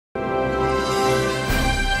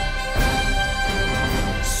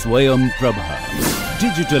Swayam Prabha.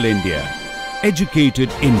 Digital India. Educated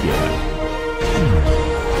India.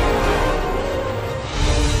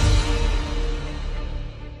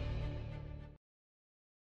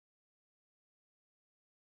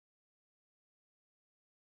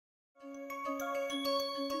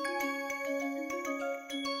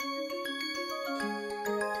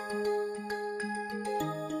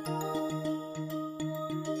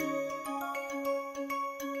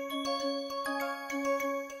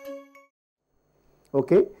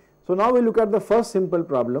 Okay. So, now we look at the first simple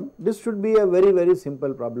problem. This should be a very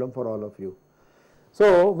simple problem for all of you.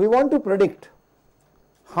 So, we want to predict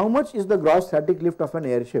how much is the gross static lift of an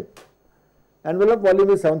airship. Envelope volume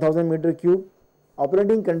is 7000 meter cube,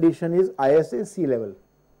 operating condition is ISA sea level,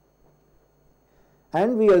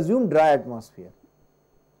 and we assume dry atmosphere.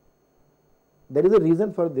 There is a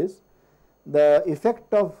reason for this. The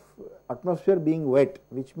effect of atmosphere being wet,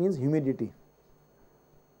 which means humidity.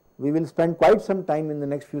 We will spend quite some time in the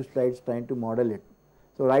next few slides trying to model it.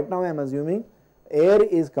 So, right now I am assuming air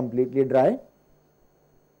is completely dry,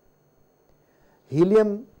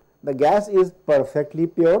 helium, the gas is perfectly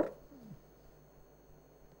pure,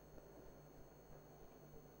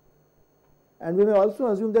 and we may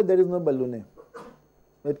also assume that there is no balloon.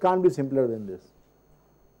 It can't be simpler than this.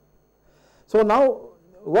 So, now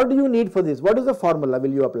what do you need for this? What is the formula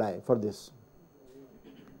will you apply for this?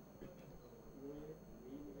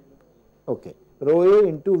 Okay, rho A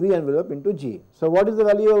into V envelope into G. So, what is the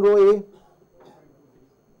value of rho A?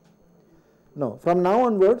 No, from now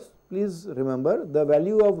onwards, please remember the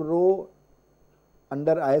value of rho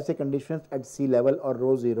under ISA conditions at sea level or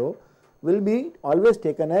rho 0 will be always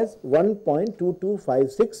taken as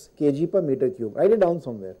 1.2256 kg per meter cube. Write it down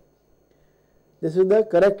somewhere. This is the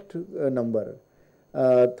correct number.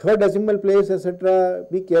 Third decimal place, etc.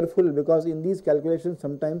 Be careful, because in these calculations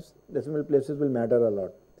sometimes decimal places will matter a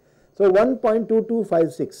lot. So,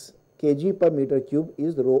 1.2256 kg per meter cube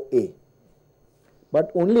is rho A, but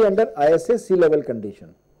only under ISA sea level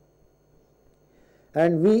condition,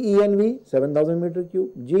 and V, E and V 7000 meter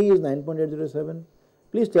cube, G is 9.807.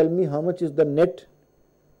 Please tell me how much is the net,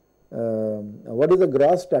 what is the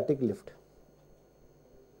gross static lift?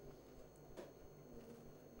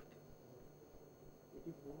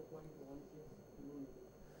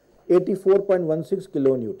 (84.16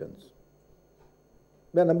 kilonewtons).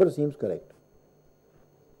 The number seems correct.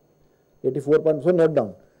 84. So, note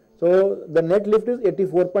down. So, the net lift is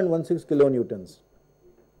 84.16 kilonewtons.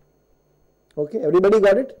 Okay, everybody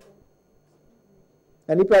got it?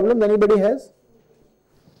 Any problem anybody has?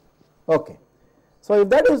 Okay. So, if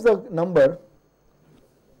that is the number,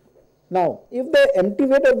 now if the empty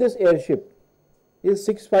weight of this airship is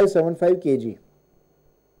 6575 kg,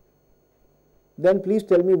 then please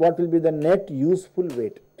tell me what will be the net useful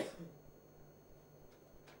weight.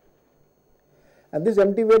 And this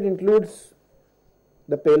empty weight includes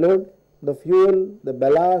the payload, the fuel, the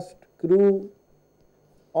ballast, crew,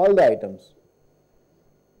 all the items.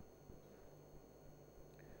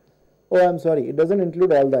 Oh, I am sorry, it does not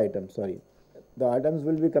include all the items, sorry. The items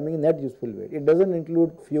will be coming in net useful weight. It does not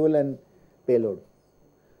include fuel and payload,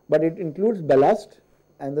 but it includes ballast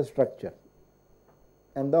and the structure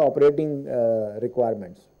and the operating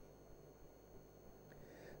requirements.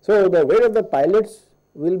 So, the weight of the pilots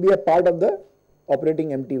will be a part of the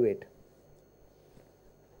operating empty weight.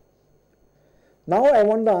 Now, I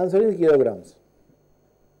want the answer in kilograms.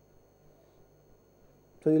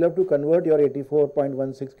 So, you will have to convert your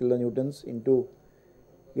 84.16 kilonewtons into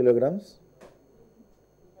kilograms.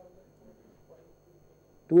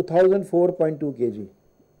 2004.2 kg.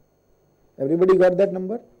 Everybody got that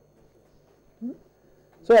number?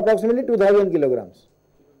 So, approximately 2000 kilograms.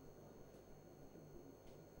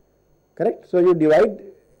 Correct? So, you divide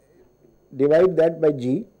that by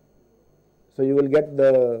G. So, you will get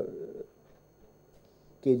the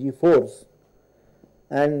kg force,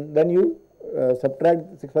 and then you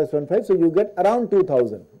subtract 6575. So, you get around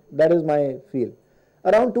 2000. That is my feel.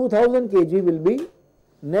 Around 2000 kg will be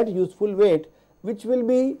net useful weight, which will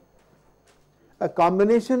be a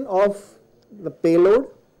combination of the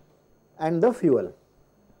payload and the fuel.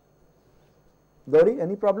 Gauri,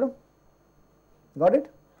 any problem? Got it?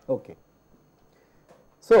 Okay.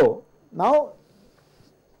 So, now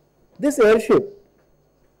this airship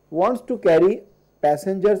wants to carry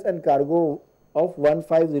passengers and cargo of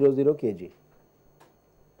 1500 kg.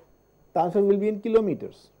 The answer will be in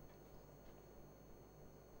kilometers.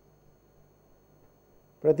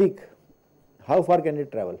 Pratik, how far can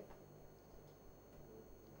it travel?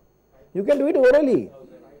 You can do it orally.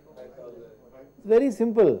 Very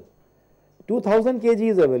simple. 2000 kg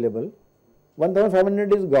is available.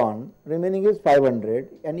 1500 is gone, remaining is 500,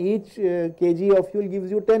 and each kg of fuel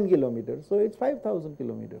gives you 10 kilometers. So it's 5000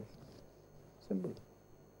 kilometers. Simple.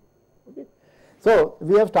 Okay. So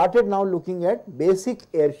we have started now looking at basic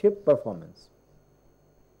airship performance.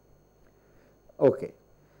 Okay.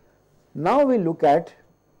 Now we look at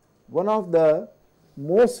one of the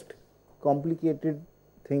most complicated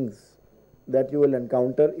things that you will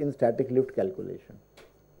encounter in static lift calculation.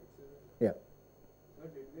 Yeah. So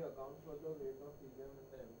did we account for the weight of helium in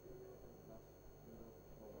the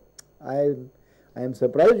MTU? I am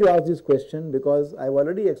surprised you asked this question, because I have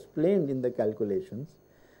already explained in the calculations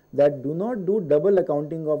that do not do double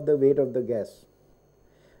accounting of the weight of the gas.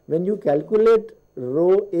 When you calculate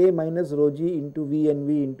rho A minus rho G into V and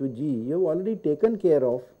V into G, you have already taken care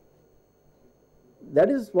of. That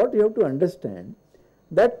is what you have to understand,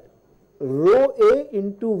 that rho A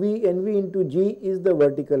into V and V into G is the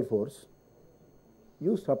vertical force.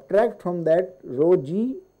 You subtract from that rho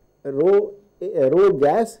G, rho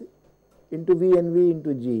gas into V and V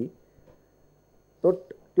into G. So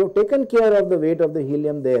you have taken care of the weight of the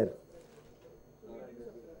helium there.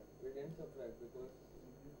 We didn't subtract because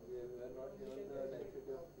we were not given the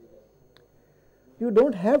density of helium. You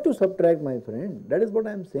don't have to subtract, my friend. That is what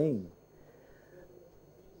I am saying.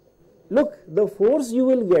 Look, the force you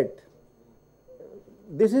will get,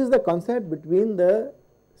 this is the concept between the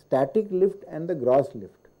static lift and the gross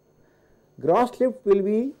lift. Gross lift will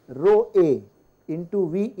be rho A into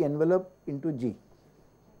V envelope into G.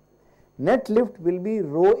 Net lift will be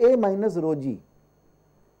rho A minus rho G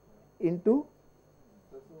into.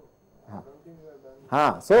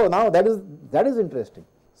 So now that is interesting.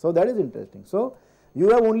 So that is interesting. So you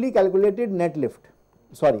have only calculated net lift,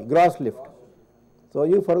 sorry, gross lift. So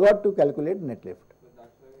you forgot to calculate net lift.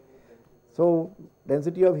 So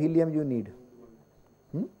density of helium you need.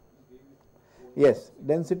 Yes,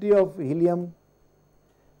 density of helium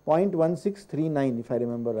 0.1639 if I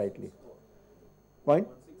remember rightly.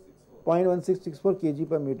 0.1664 kg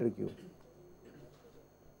per meter cube.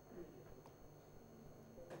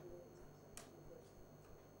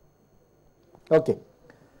 Okay.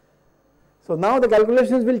 So now the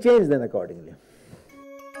calculations will change then accordingly.